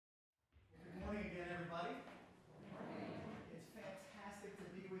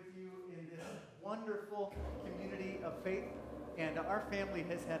faith, and our family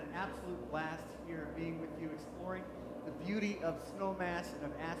has had an absolute blast here being with you, exploring the beauty of Snowmass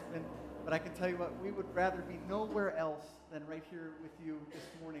and of Aspen. But I can tell you what, we would rather be nowhere else than right here with you this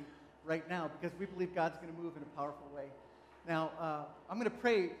morning, right now, because we believe God's going to move in a powerful way. Now, I'm going to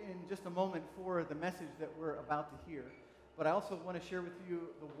pray in just a moment for the message that we're about to hear. But I also want to share with you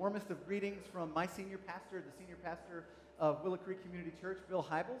the warmest of greetings from my senior pastor, the senior pastor of Willow Creek Community Church, Bill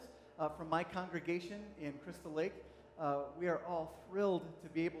Hybels, from my congregation in Crystal Lake. We are all thrilled to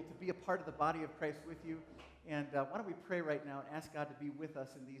be able to be a part of the body of Christ with you. And why don't we pray right now and ask God to be with us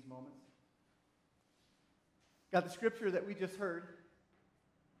in these moments. God, the scripture that we just heard,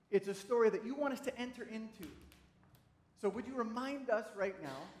 it's a story that you want us to enter into. So would you remind us right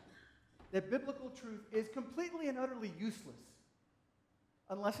now that biblical truth is completely and utterly useless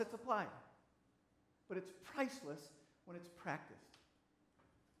unless it's applied. But it's priceless when it's practiced.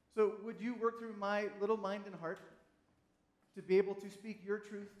 So would you work through my little mind and heart to be able to speak your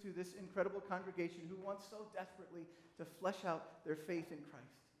truth to this incredible congregation who wants so desperately to flesh out their faith in Christ?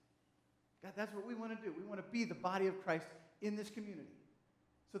 God, that's what we want to do. We want to be the body of Christ in this community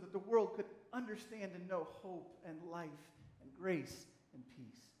so that the world could understand and know hope and life and grace and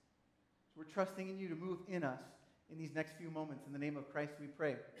peace. So we're trusting in you to move in us in these next few moments. In the name of Christ we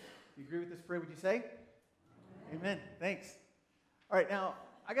pray. If you agree with this prayer, would you say? Amen. Thanks. All right, now,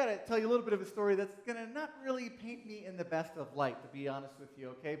 I got to tell you a little bit of a story that's going to not really paint me in the best of light, to be honest with you,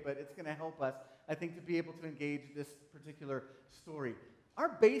 okay? But it's going to help us, I think, to be able to engage this particular story.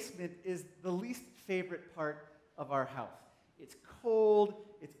 Our basement is the least favorite part of our house. It's cold,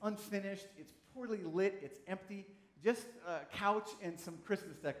 it's unfinished, it's poorly lit, it's empty, just a couch and some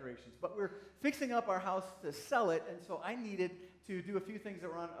Christmas decorations. But we're fixing up our house to sell it, and so I needed to do a few things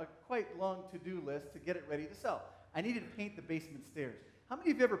that were on a quite long to-do list to get it ready to sell. I needed to paint the basement stairs. How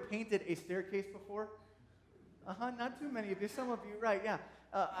many of you ever painted a staircase before? Not too many of you. Some of you, right, yeah.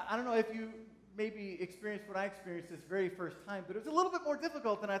 I don't know if you maybe experienced what I experienced this very first time, but it was a little bit more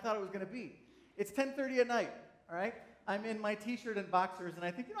difficult than I thought it was going to be. It's 10:30 at night, all right? I'm in my t-shirt and boxers, and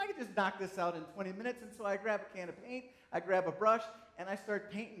I think, I could just knock this out in 20 minutes, and so I grab a can of paint, I grab a brush, and I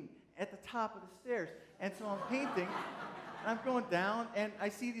start painting at the top of the stairs. And so I'm painting, and I'm going down, and I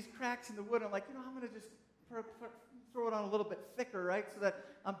see these cracks in the wood. I'm like, I'm going to just throw it on a little bit thicker, right, so that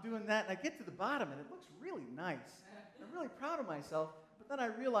I'm doing that, and I get to the bottom, and it looks really nice. I'm really proud of myself, but then I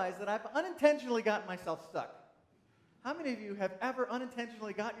realize that I've unintentionally gotten myself stuck. How many of you have ever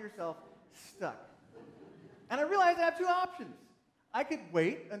unintentionally gotten yourself stuck? And I realized I have two options. I could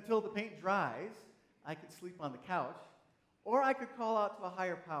wait until the paint dries, I could sleep on the couch, or I could call out to a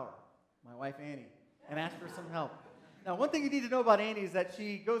higher power, my wife Annie, and ask for some help. Now, one thing you need to know about Annie is that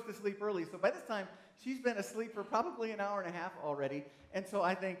she goes to sleep early, so by this time, she's been asleep for probably an hour and a half already, and so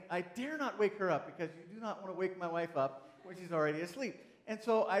I think, I dare not wake her up, because you do not want to wake my wife up when she's already asleep. And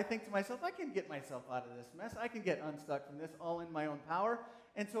so I think to myself, I can get myself out of this mess. I can get unstuck from this all in my own power.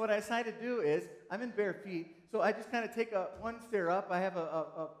 And so what I decided to do is, I'm in bare feet, so I just kind of take one stair up. I have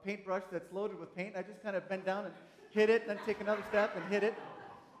a paintbrush that's loaded with paint. I just kind of bend down and hit it, then take another step and hit it.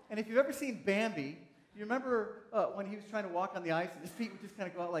 And if you've ever seen Bambi, you remember when he was trying to walk on the ice and his feet would just kind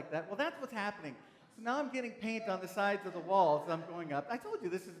of go out like that? Well, that's what's happening. So now I'm getting paint on the sides of the walls as I'm going up. I told you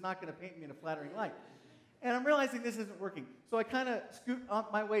this is not going to paint me in a flattering light. And I'm realizing this isn't working. So I kind of scoot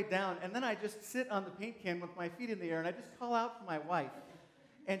up my way down, and then I just sit on the paint can with my feet in the air, and I just call out for my wife.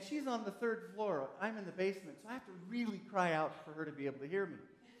 And she's on the third floor. I'm in the basement, so I have to really cry out for her to be able to hear me.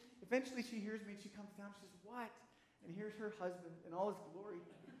 Eventually she hears me, and she comes down, she says, "What?" And here's her husband in all his glory,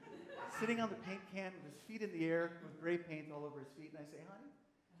 sitting on the paint can with his feet in the air with gray paint all over his feet. And I say, "Honey,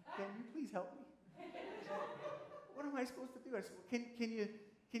 can you please help me?" What am I supposed to do? I said, "Well,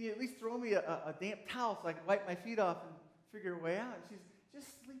 can you at least throw me a damp towel so I can wipe my feet off and figure a way out?" And she's,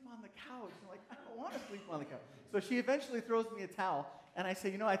 "Just sleep on the couch." I'm like, "I don't want to sleep on the couch." So she eventually throws me a towel, and I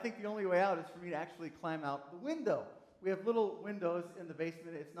say, I think the only way out is for me to actually climb out the window. We have little windows in the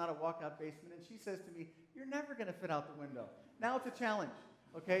basement. It's not a walkout basement. And she says to me, "You're never going to fit out the window." Now it's a challenge,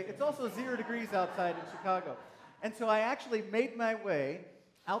 okay? It's also 0 degrees outside in Chicago. And so I actually made my way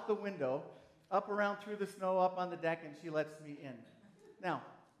out the window, up around through the snow, up on the deck, and she lets me in. Now,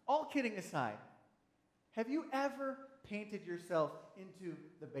 all kidding aside, have you ever painted yourself into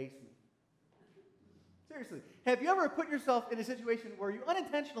the basement? Seriously, have you ever put yourself in a situation where you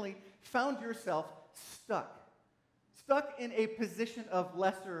unintentionally found yourself stuck in a position of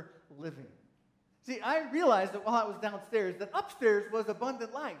lesser living? See, I realized that while I was downstairs, that upstairs was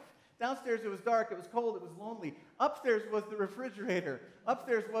abundant life. Downstairs it was dark, it was cold, it was lonely. Upstairs was the refrigerator.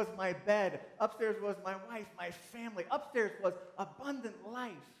 Upstairs was my bed. Upstairs was my wife, my family. Upstairs was abundant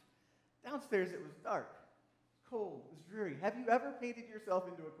life. Downstairs it was dark, cold, it's dreary. Have you ever painted yourself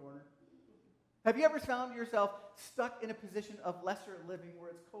into a corner? Have you ever found yourself stuck in a position of lesser living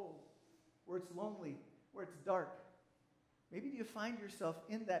where it's cold, where it's lonely, where it's dark? Maybe you find yourself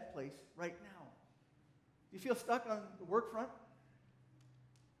in that place right now. Do you feel stuck on the work front?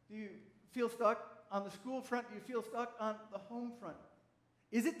 Do you feel stuck on the school front? Do you feel stuck on the home front?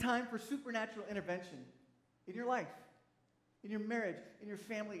 Is it time for supernatural intervention in your life, in your marriage, in your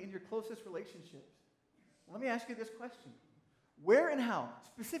family, in your closest relationships? Well, let me ask you this question. Where and how,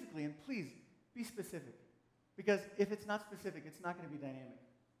 specifically, and please be specific, because if it's not specific, it's not going to be dynamic.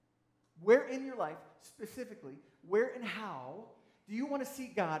 Where in your life, specifically, where and how do you want to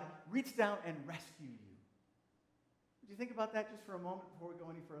see God reach down and rescue you? Would you think about that just for a moment before we go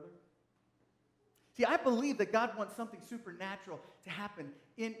any further? See, I believe that God wants something supernatural to happen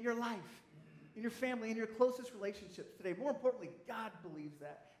in your life, in your family, in your closest relationships today. More importantly, God believes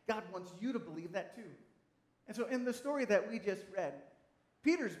that. God wants you to believe that too. And so in the story that we just read,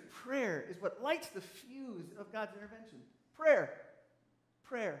 Peter's prayer is what lights the fuse of God's intervention. Prayer.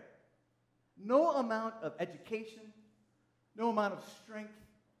 Prayer. No amount of education, no amount of strength,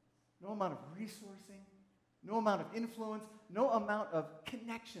 no amount of resourcing, no amount of influence, no amount of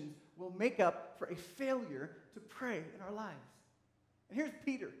connections will make up for a failure to pray in our lives. And here's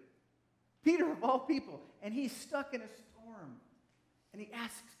Peter. Peter of all people, and he's stuck in a storm. And he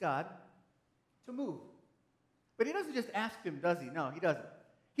asks God to move. But he doesn't just ask him, does he? No, he doesn't.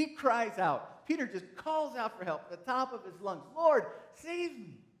 He cries out. Peter just calls out for help at the top of his lungs. Lord, save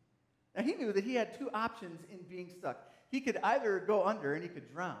me. Now, he knew that he had two options in being stuck. He could either go under and he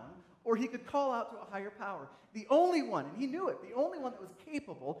could drown, or he could call out to a higher power. The only one, and he knew it, the only one that was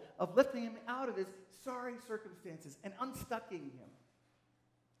capable of lifting him out of his sorry circumstances and unstucking him.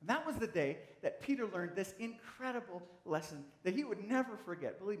 And that was the day that Peter learned this incredible lesson that he would never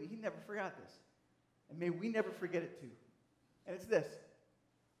forget. Believe me, he never forgot this. And may we never forget it too. And it's this.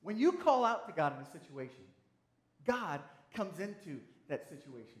 When you call out to God in a situation, God comes into that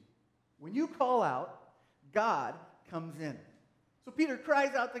situation. When you call out, God comes in. So Peter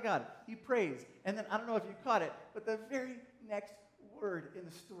cries out to God. He prays. And then, I don't know if you caught it, but the very next word in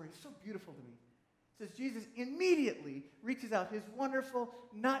the story is so beautiful to me. It says, Jesus immediately reaches out his wonderful,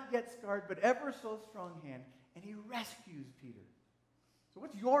 not yet scarred, but ever so strong hand, and he rescues Peter. So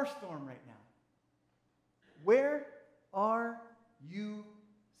what's your storm right now? Where are you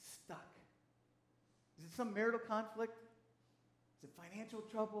stuck? Is it some marital conflict? Is it financial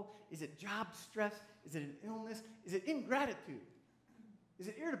trouble? Is it job stress? Is it an illness? Is it ingratitude? Is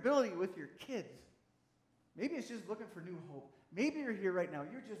it irritability with your kids? Maybe it's just looking for new hope. Maybe you're here right now.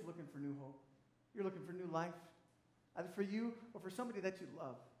 You're just looking for new hope. You're looking for new life, either for you or for somebody that you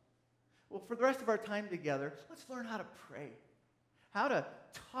love. Well, for the rest of our time together, let's learn how to pray. How to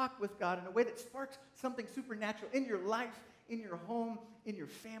talk with God in a way that sparks something supernatural in your life, in your home, in your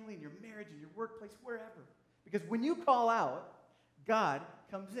family, in your marriage, in your workplace, wherever. Because when you call out, God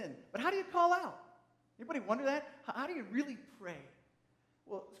comes in. But how do you call out? Anybody wonder that? How do you really pray?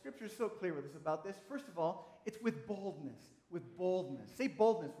 Well, Scripture is so clear with us about this. First of all, it's with boldness. With boldness. Say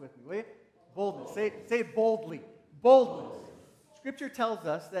boldness with me, will you? Boldness. Say it boldly. Boldness. Scripture tells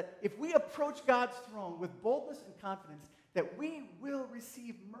us that if we approach God's throne with boldness and confidence, that we will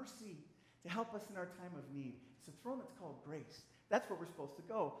receive mercy to help us in our time of need. It's a throne that's called grace. That's where we're supposed to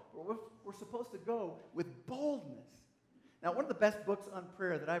go. We're supposed to go with boldness. Now, one of the best books on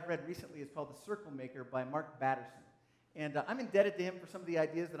prayer that I've read recently is called The Circle Maker by Mark Batterson. And I'm indebted to him for some of the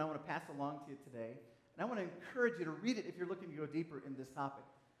ideas that I want to pass along to you today. And I want to encourage you to read it if you're looking to go deeper in this topic.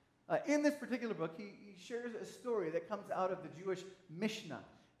 In this particular book, he shares a story that comes out of the Jewish Mishnah.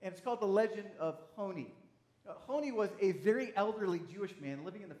 And it's called The Legend of Honi. Honi was a very elderly Jewish man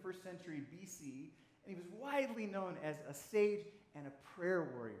living in the 1st century B.C., and he was widely known as a sage and a prayer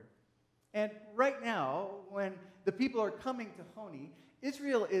warrior. And right now, when the people are coming to Honi,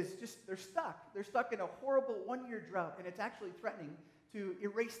 Israel is just, they're stuck. They're stuck in a horrible one-year drought, and it's actually threatening to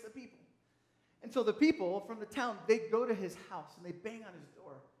erase the people. And so the people from the town, they go to his house, and they bang on his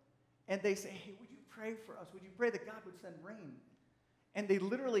door, and they say, hey, would you pray for us? Would you pray that God would send rain? And they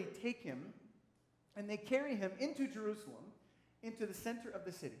literally take him, and they carry him into Jerusalem, into the center of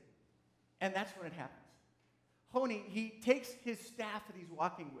the city. And that's when it happens. Honi, he takes his staff that he's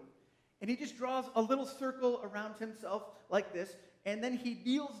walking with, and he just draws a little circle around himself like this, and then he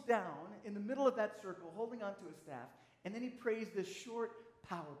kneels down in the middle of that circle, holding onto his staff, and then he prays this short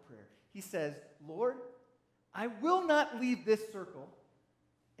power prayer. He says, Lord, I will not leave this circle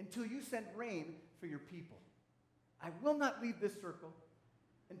until you send rain for your people. I will not leave this circle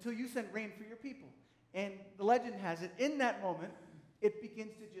until you send rain for your people. And the legend has it, in that moment, it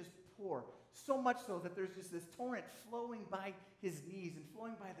begins to just pour. So much so that there's just this torrent flowing by his knees and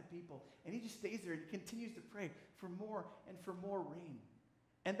flowing by the people. And he just stays there and continues to pray for more and for more rain.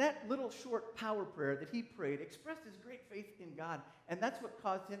 And that little short power prayer that he prayed expressed his great faith in God. And that's what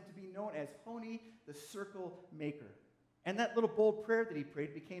caused him to be known as Honi, the circle maker. And that little bold prayer that he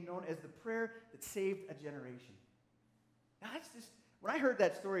prayed became known as the prayer that saved a generation. Now, when I heard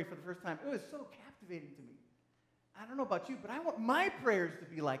that story for the first time, it was so captivating to me. I don't know about you, but I want my prayers to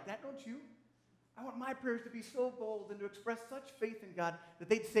be like that, don't you? I want my prayers to be so bold and to express such faith in God that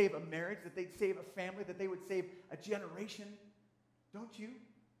they'd save a marriage, that they'd save a family, that they would save a generation. Don't you?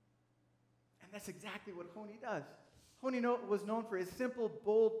 And that's exactly what Honi does. Honi was known for his simple,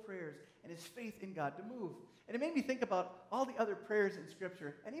 bold prayers and his faith in God to move. And it made me think about all the other prayers in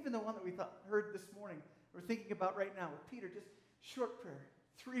Scripture, and even the one that we heard this morning, we're thinking about right now with Peter, just short prayer,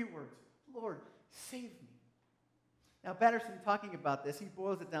 3 words, Lord, save me. Now, Batterson, talking about this, he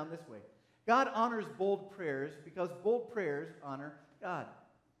boils it down this way. God honors bold prayers because bold prayers honor God.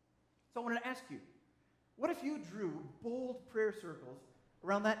 So I want to ask you, what if you drew bold prayer circles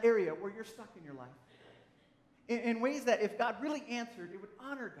around that area where you're stuck in your life? In ways that if God really answered, it would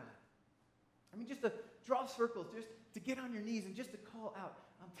honor God. I mean, just to draw circles, just to get on your knees and just to call out.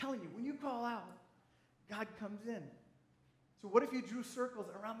 I'm telling you, when you call out, God comes in. So what if you drew circles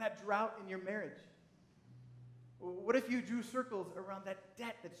around that drought in your marriage? What if you drew circles around that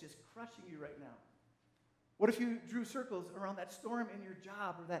debt that's just crushing you right now? What if you drew circles around that storm in your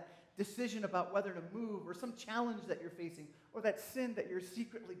job, or that decision about whether to move, or some challenge that you're facing, or that sin that you're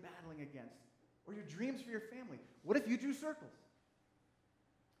secretly battling against, or your dreams for your family? What if you drew circles?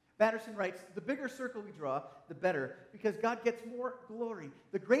 Batterson writes, the bigger circle we draw, the better, because God gets more glory.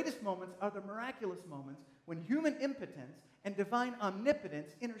 The greatest moments are the miraculous moments when human impotence and divine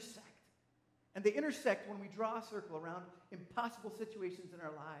omnipotence intersect. And they intersect when we draw a circle around impossible situations in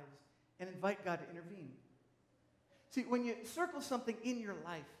our lives and invite God to intervene. See, when you circle something in your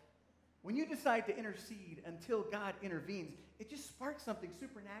life, when you decide to intercede until God intervenes, it just sparks something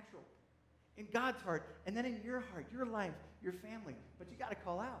supernatural in God's heart, and then in your heart, your life, your family. But you got to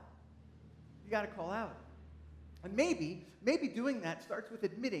call out. You got to call out. And maybe doing that starts with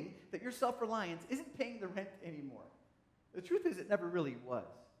admitting that your self-reliance isn't paying the rent anymore. The truth is, it never really was.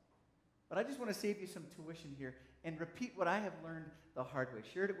 But I just want to save you some tuition here and repeat what I have learned the hard way.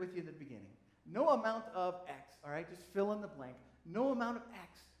 Shared it with you in the beginning. No amount of X, all right, just fill in the blank. No amount of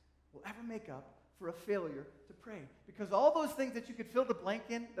X will ever make up for a failure to pray. Because all those things that you could fill the blank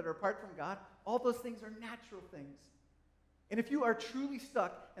in that are apart from God, all those things are natural things. And if you are truly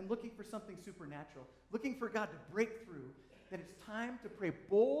stuck and looking for something supernatural, looking for God to break through, then it's time to pray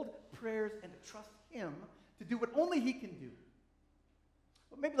bold prayers and to trust Him to do what only He can do.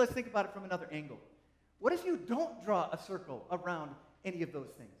 Well, maybe let's think about it from another angle. What if you don't draw a circle around any of those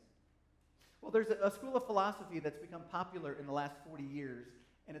things? Well, there's a school of philosophy that's become popular in the last 40 years,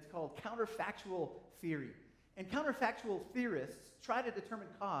 and it's called counterfactual theory. And counterfactual theorists try to determine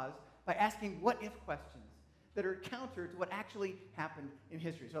cause by asking what-if questions that are counter to what actually happened in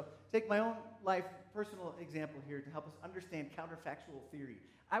history. So take my own life, personal example here to help us understand counterfactual theory.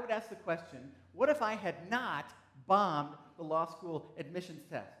 I would ask the question, what if I had not bombed the law school admissions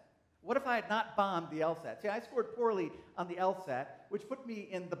test? What if I had not bombed the LSAT? See, I scored poorly on the LSAT, which put me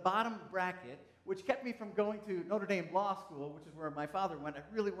in the bottom bracket, which kept me from going to Notre Dame Law School, which is where my father went. I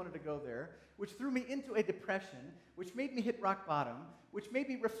really wanted to go there, which threw me into a depression, which made me hit rock bottom, which made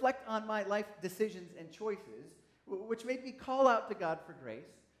me reflect on my life decisions and choices, which made me call out to God for grace,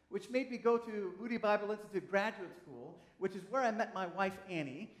 which made me go to Moody Bible Institute Graduate School, which is where I met my wife,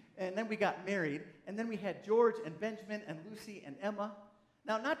 Annie, and then we got married, and then we had George and Benjamin and Lucy and Emma.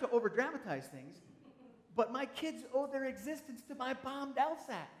 Now, not to over-dramatize things, but my kids owe their existence to my bombed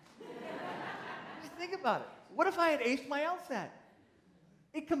LSAT. Just think about it. What if I had aced my LSAT?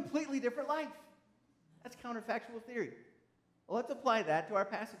 A completely different life. That's counterfactual theory. Well, let's apply that to our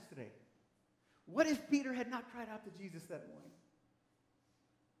passage today. What if Peter had not cried out to Jesus that morning?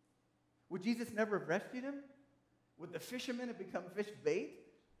 Would Jesus never have rescued him? Would the fishermen have become fish bait?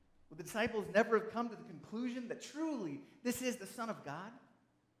 Would the disciples never have come to the conclusion that truly this is the Son of God?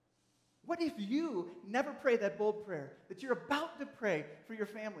 What if you never pray that bold prayer that you're about to pray for your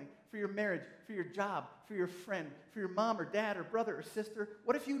family, for your marriage, for your job, for your friend, for your mom or dad or brother or sister?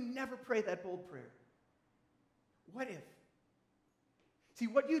 What if you never pray that bold prayer? What if? See,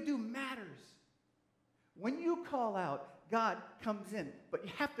 what you do matters. When you call out, God comes in. But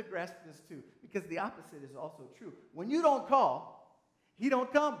you have to grasp this too, because the opposite is also true. When you don't call, He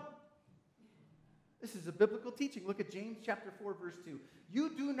don't come. This is a biblical teaching. Look at James chapter 4, verse 2.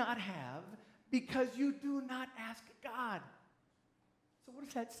 You do not have because you do not ask God. So what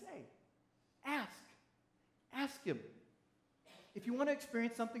does that say? Ask. Ask him. If you want to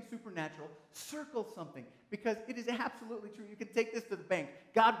experience something supernatural, circle something, because it is absolutely true. You can take this to the bank.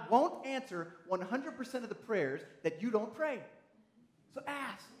 God won't answer 100% of the prayers that you don't pray. So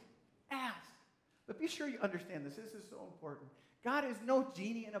ask. Ask. But be sure you understand this. This is so important. God is no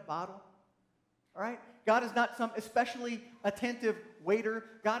genie in a bottle. All right? God is not some especially attentive waiter.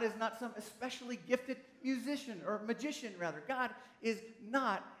 God is not some especially gifted musician or magician, rather. God is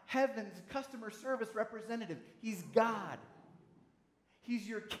not heaven's customer service representative. He's God. He's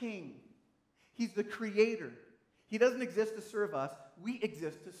your king. He's the creator. He doesn't exist to serve us. We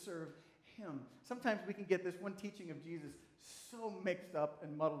exist to serve him. Sometimes we can get this one teaching of Jesus so mixed up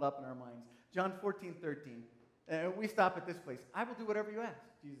and muddled up in our minds. John 14:13. We stop at this place. I will do whatever you ask,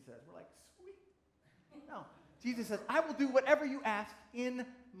 Jesus says. We're like, sweet. No. Jesus says, I will do whatever you ask in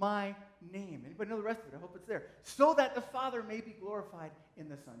my name. Anybody know the rest of it? I hope it's there. So that the Father may be glorified in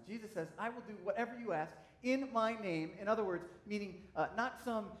the Son. Jesus says, I will do whatever you ask in my name. In other words, meaning not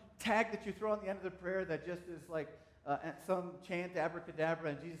some tag that you throw on the end of the prayer that just is like some chant,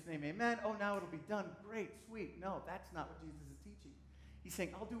 abracadabra, in Jesus' name, amen. Oh, now it'll be done. Great, sweet. No, that's not what Jesus is teaching. He's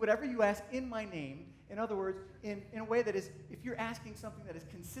saying, I'll do whatever you ask in my name. In other words, in a way that is, if you're asking something that is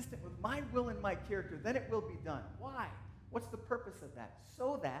consistent with my will and my character, then it will be done. Why? What's the purpose of that?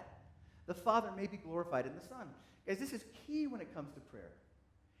 So that the Father may be glorified in the Son. Guys, this is key when it comes to prayer.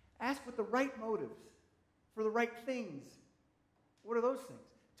 Ask with the right motives, for the right things. What are those things?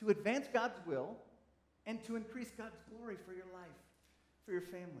 To advance God's will and to increase God's glory for your life, for your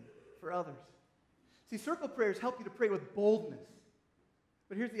family, for others. See, circle prayers help you to pray with boldness.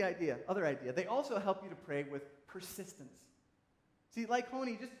 But here's the other idea. They also help you to pray with persistence. See, like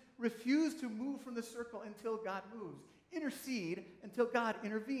Honey, just refuse to move from the circle until God moves. Intercede until God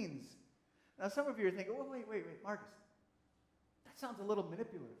intervenes. Now, some of you are thinking, oh, wait, Marcus. That sounds a little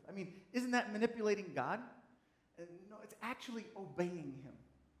manipulative. I mean, isn't that manipulating God? No, it's actually obeying him.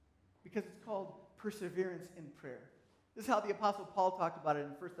 Because it's called perseverance in prayer. This is how the Apostle Paul talked about it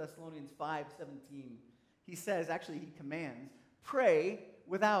in 1 Thessalonians 5:17. He says, actually he commands, pray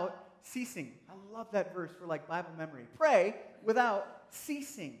without ceasing. I love that verse for like Bible memory. Pray without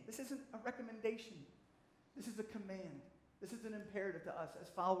ceasing. This isn't a recommendation. This is a command. This is an imperative to us as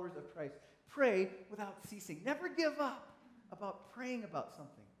followers of Christ. Pray without ceasing. Never give up about praying about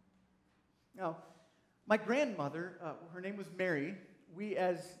something. Now, my grandmother, her name was Mary. We,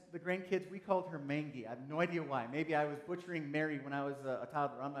 as the grandkids, we called her Mangy. I have no idea why. Maybe I was butchering Mary when I was a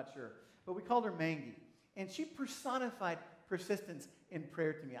toddler. I'm not sure. But we called her Mangy. And she personified persistence in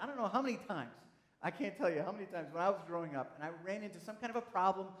prayer to me. I don't know how many times. I can't tell you how many times when I was growing up and I ran into some kind of a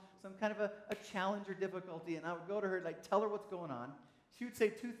problem, some kind of a challenge or difficulty, and I would go to her and I'd tell her what's going on. She would say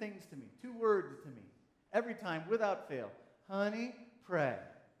two things to me, two words to me, every time without fail. Honey, pray.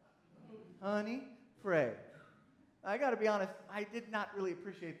 Honey, pray. I got to be honest, I did not really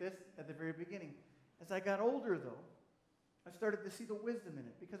appreciate this at the very beginning. As I got older, though, I started to see the wisdom in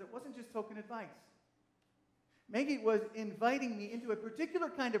it because it wasn't just token advice. Maggie was inviting me into a particular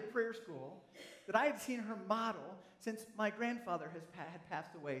kind of prayer school that I had seen her model since my grandfather had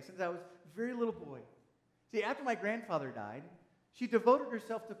passed away, since I was a very little boy. See, after my grandfather died, she devoted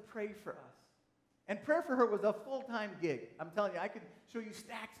herself to pray for us. And prayer for her was a full-time gig. I'm telling you, I could show you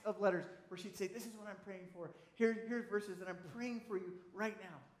stacks of letters where she'd say, this is what I'm praying for. Here's verses that I'm praying for you right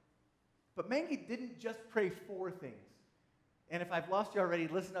now. But Maggie didn't just pray for things. And if I've lost you already,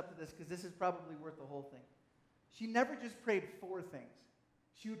 listen up to this because this is probably worth the whole thing. She never just prayed for things.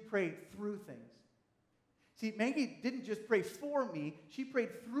 She would pray through things. See, Maggie didn't just pray for me. She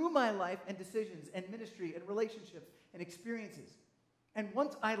prayed through my life and decisions and ministry and relationships and experiences. And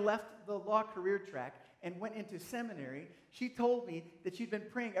once I left the law career track and went into seminary, she told me that she'd been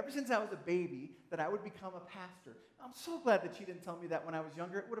praying ever since I was a baby that I would become a pastor. I'm so glad that she didn't tell me that when I was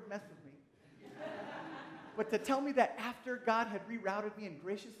younger. It would have messed with me. But to tell me that after God had rerouted me and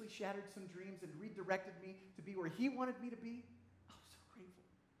graciously shattered some dreams and redirected me to be where he wanted me to be, I was so grateful.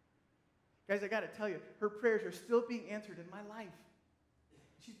 Guys, I got to tell you, her prayers are still being answered in my life.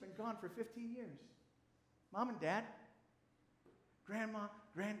 She's been gone for 15 years. Mom and Dad, Grandma,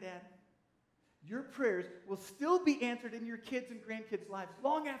 Granddad, your prayers will still be answered in your kids' and grandkids' lives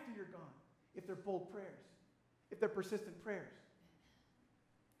long after you're gone, if they're bold prayers, if they're persistent prayers.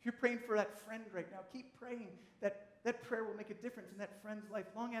 If you're praying for that friend right now, keep praying that prayer will make a difference in that friend's life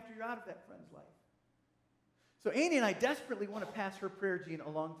long after you're out of that friend's life. So Annie and I desperately want to pass her prayer gene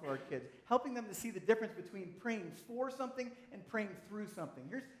along to our kids, helping them to see the difference between praying for something and praying through something.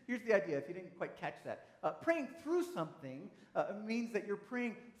 Here's the idea, if you didn't quite catch that. Praying through something means that you're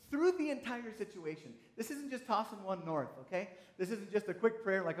praying through the entire situation. This isn't just tossing one north, okay? This isn't just a quick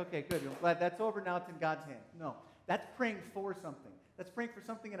prayer like, okay, good, I'm glad that's over, now it's in God's hands. No, that's praying for something. That's praying for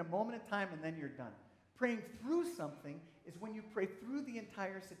something in a moment in time, and then you're done. Praying through something is when you pray through the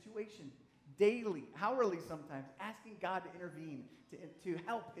entire situation. Daily, hourly sometimes, asking God to intervene, to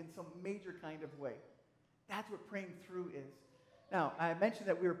help in some major kind of way. That's what praying through is. Now, I mentioned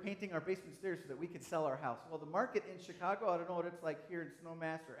that we were painting our basement stairs so that we could sell our house. Well, the market in Chicago, I don't know what it's like here in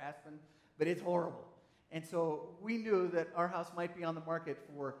Snowmass or Aspen, but it's horrible. And so we knew that our house might be on the market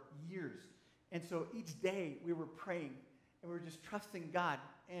for years. And so each day we were praying, and we were just trusting God.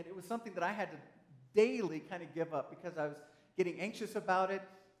 And it was something that I had to daily kind of give up because I was getting anxious about it.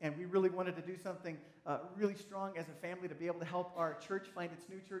 And we really wanted to do something really strong as a family to be able to help our church find its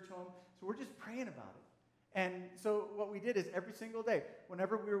new church home. So we're just praying about it. And so what we did is every single day,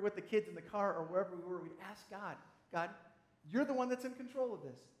 whenever we were with the kids in the car or wherever we were, we'd ask God, God, you're the one that's in control of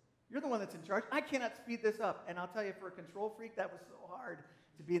this. You're the one that's in charge. I cannot speed this up. And I'll tell you, for a control freak, that was so hard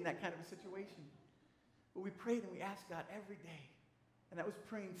to be in that kind of a situation. But we prayed and we asked God every day. And that was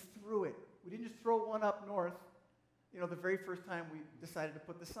praying through it. We didn't just throw one up north. You know, the very first time we decided to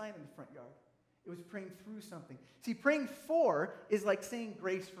put the sign in the front yard. It was praying through something. See, praying for is like saying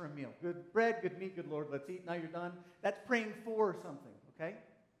grace for a meal. Good bread, good meat, good Lord, let's eat, now you're done. That's praying for something, okay?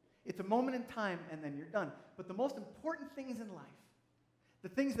 It's a moment in time, and then you're done. But the most important things in life, the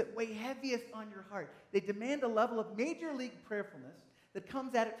things that weigh heaviest on your heart, they demand a level of major league prayerfulness that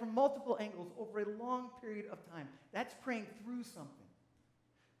comes at it from multiple angles over a long period of time. That's praying through something.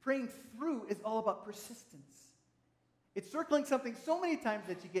 Praying through is all about persistence. It's circling something so many times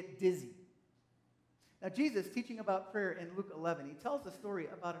that you get dizzy. Now, Jesus, teaching about prayer in Luke 11, he tells the story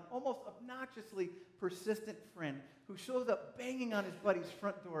about an almost obnoxiously persistent friend who shows up banging on his buddy's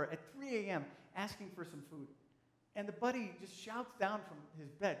front door at 3 a.m. asking for some food. And the buddy just shouts down from his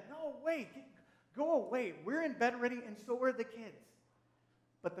bed, "No, wait, go away. We're in bed already, and so are the kids."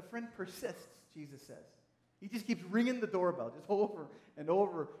 But the friend persists, Jesus says. He just keeps ringing the doorbell, just over and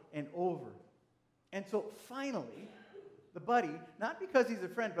over and over. And so finally, the buddy, not because he's a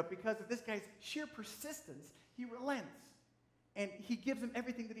friend, but because of this guy's sheer persistence, he relents. And he gives him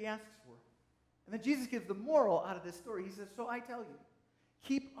everything that he asks for. And then Jesus gives the moral out of this story. He says, so I tell you,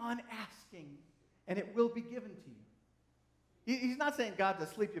 keep on asking, and it will be given to you. He's not saying God's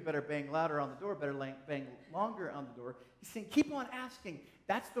asleep, you better bang louder on the door, better bang longer on the door. He's saying keep on asking.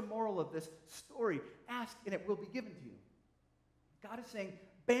 That's the moral of this story. Ask, and it will be given to you. God is saying,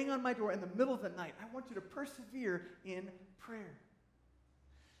 bang on my door in the middle of the night. I want you to persevere in prayer.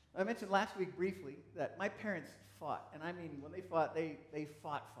 I mentioned last week briefly that my parents fought. And I mean, when they fought, they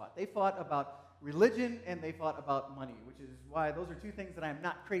fought. They fought about religion and they fought about money, which is why those are two things that I'm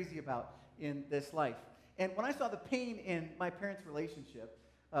not crazy about in this life. And when I saw the pain in my parents' relationship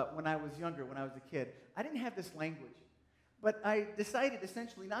when I was younger, when I was a kid, I didn't have this language. But I decided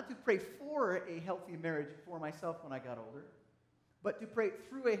essentially not to pray for a healthy marriage for myself when I got older, but to pray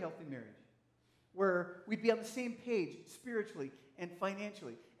through a healthy marriage where we'd be on the same page spiritually and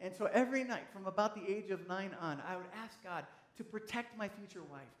financially. And so every night from about the age of 9 on, I would ask God to protect my future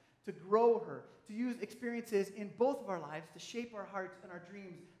wife, to grow her, to use experiences in both of our lives to shape our hearts and our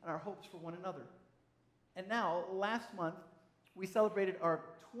dreams and our hopes for one another. And now, last month, we celebrated our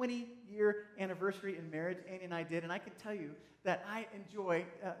 20-year anniversary in marriage, Annie and I did, and I can tell you that I enjoy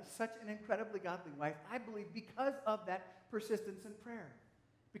such an incredibly godly wife, I believe, because of that persistence in prayer,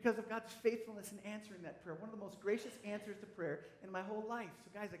 because of God's faithfulness in answering that prayer, one of the most gracious answers to prayer in my whole life.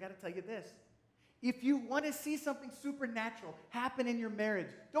 So guys, I got to tell you this. If you want to see something supernatural happen in your marriage,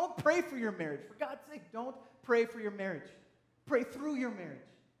 don't pray for your marriage. For God's sake, don't pray for your marriage. Pray through your marriage.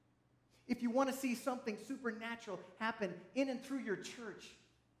 If you want to see something supernatural happen in and through your church,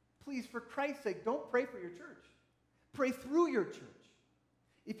 please, for Christ's sake, don't pray for your church. Pray through your church.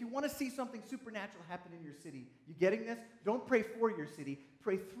 If you want to see something supernatural happen in your city, you getting this? Don't pray for your city.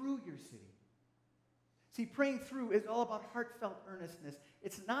 Pray through your city. See, praying through is all about heartfelt earnestness.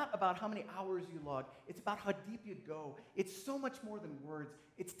 It's not about how many hours you log. It's about how deep you go. It's so much more than words.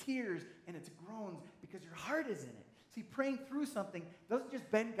 It's tears and it's groans because your heart is in it. See, praying through something doesn't just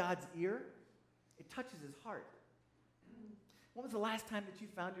bend God's ear. It touches his heart. When was the last time that you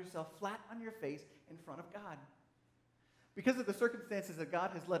found yourself flat on your face in front of God? Because of the circumstances that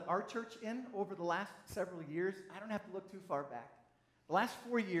God has led our church in over the last several years, I don't have to look too far back. The last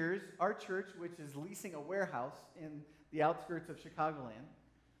 4 years, our church, which is leasing a warehouse in the outskirts of Chicagoland,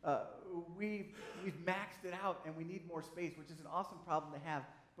 we've maxed it out and we need more space, which is an awesome problem to have.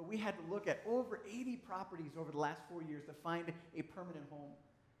 But we had to look at over 80 properties over the last 4 years to find a permanent home.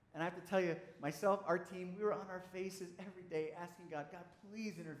 And I have to tell you, myself, our team, we were on our faces every day asking God, God,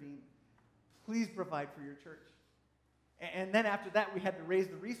 please intervene. Please provide for your church. And then after that, we had to raise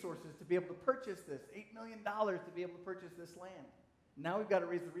the resources to be able to purchase this, $8 million to be able to purchase this land. Now we've got to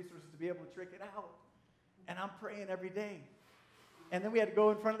raise the resources to be able to trick it out. And I'm praying every day. And then we had to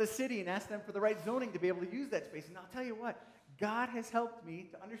go in front of the city and ask them for the right zoning to be able to use that space. And I'll tell you what, God has helped me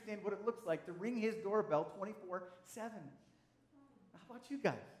to understand what it looks like to ring his doorbell 24/7. How about you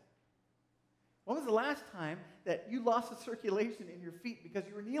guys? When was the last time that you lost the circulation in your feet because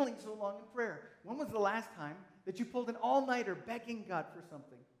you were kneeling so long in prayer? When was the last time that you pulled an all-nighter begging God for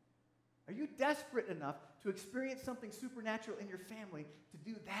something? Are you desperate enough to experience something supernatural in your family to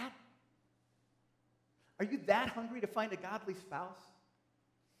do that? Are you that hungry to find a godly spouse?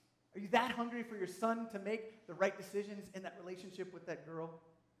 Are you that hungry for your son to make the right decisions in that relationship with that girl?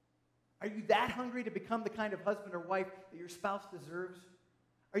 Are you that hungry to become the kind of husband or wife that your spouse deserves?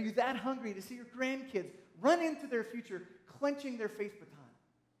 Are you that hungry to see your grandkids run into their future clenching their faith baton?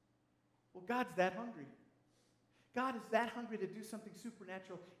 Well, God's that hungry. God is that hungry to do something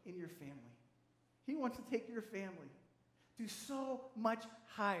supernatural in your family. He wants to take your family to so much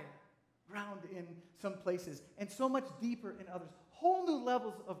higher ground in some places and so much deeper in others. Whole new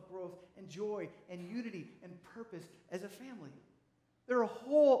levels of growth and joy and unity and purpose as a family. There are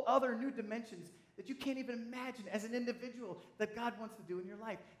whole other new dimensions that you can't even imagine as an individual that God wants to do in your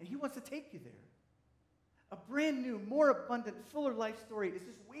life. And he wants to take you there. A brand new, more abundant, fuller life story is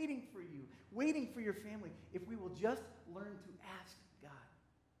just waiting for you, waiting for your family, if we will just learn to ask God.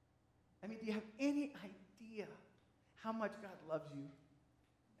 I mean, do you have any idea how much God loves you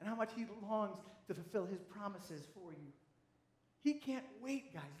and how much he longs to fulfill his promises for you? He can't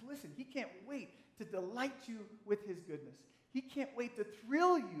wait, guys. Listen, he can't wait to delight you with his goodness. He can't wait to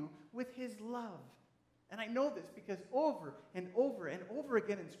thrill you with his love. And I know this because over and over and over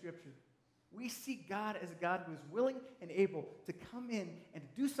again in Scripture, we see God as a God who is willing and able to come in and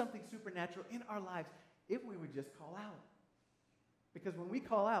do something supernatural in our lives if we would just call out. Because when we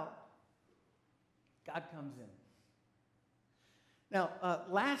call out, God comes in. Now,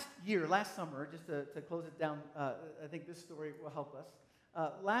 last summer, just to close it down, I think this story will help us.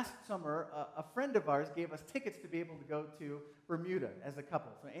 Last summer, a friend of ours gave us tickets to be able to go to Bermuda as a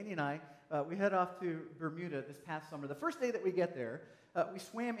couple. So Andy and I, we head off to Bermuda this past summer. The first day that we get there, we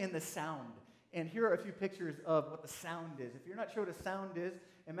swam in the Sound. And here are a few pictures of what the Sound is. If you're not sure what a Sound is,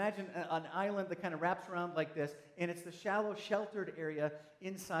 imagine an island that kind of wraps around like this, and it's the shallow, sheltered area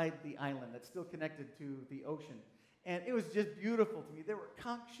inside the island that's still connected to the ocean. And it was just beautiful to me. There were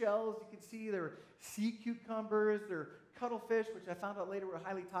conch shells, you can see. There were sea cucumbers. There were cuttlefish, which I found out later were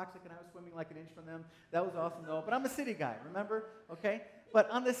highly toxic, and I was swimming like an inch from them. That was awesome, though. But I'm a city guy, remember? Okay? But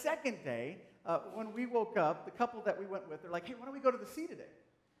on the second day, when we woke up, the couple that we went with, they're like, hey, why don't we go to the sea today?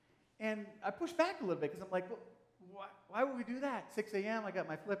 And I pushed back a little bit because I'm like, well, why would we do that? 6 a.m., I got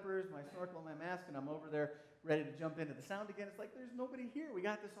my flippers, my snorkel, and my mask, and I'm over there ready to jump into the Sound again. It's like, there's nobody here. We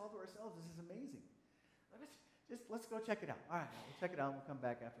got this all to ourselves. This is amazing. Let's go check it out. All right, we'll check it out and we'll come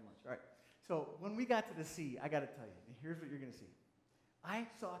back after lunch. All right. So when we got to the sea, I got to tell you, here's what you're going to see. I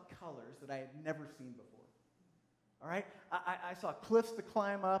saw colors that I had never seen before. All right? I saw cliffs to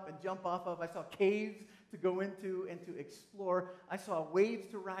climb up and jump off of. I saw caves to go into and to explore. I saw waves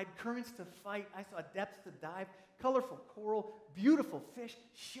to ride, currents to fight. I saw depths to dive, colorful coral, beautiful fish,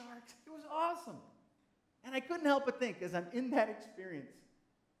 sharks. It was awesome. And I couldn't help but think, as I'm in that experience,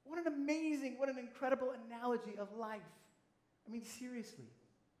 what an amazing, what an incredible analogy of life. I mean, seriously.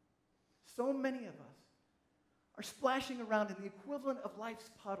 So many of us are splashing around in the equivalent of life's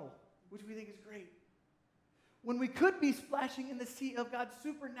puddle, which we think is great, when we could be splashing in the sea of God's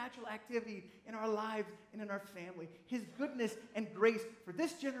supernatural activity in our lives and in our family, his goodness and grace for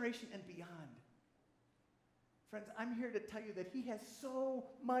this generation and beyond. Friends, I'm here to tell you that he has so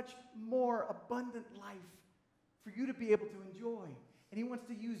much more abundant life for you to be able to enjoy. And he wants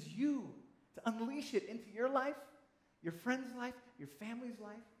to use you to unleash it into your life, your friend's life, your family's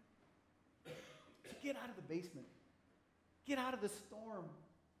life. So get out of the basement. Get out of the storm,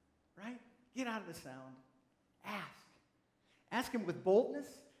 right? Get out of the Sound. Ask. Ask him with boldness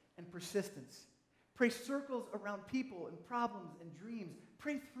and persistence. Pray circles around people and problems and dreams.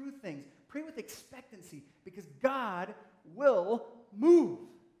 Pray through things. Pray with expectancy because God will move.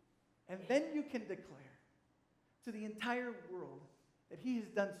 And then you can declare to the entire world that he has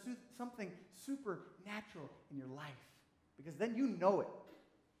done something supernatural in your life. Because then you know it.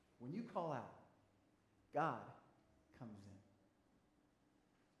 When you call out, God comes in.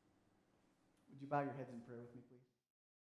 bow your heads in prayer with me, please?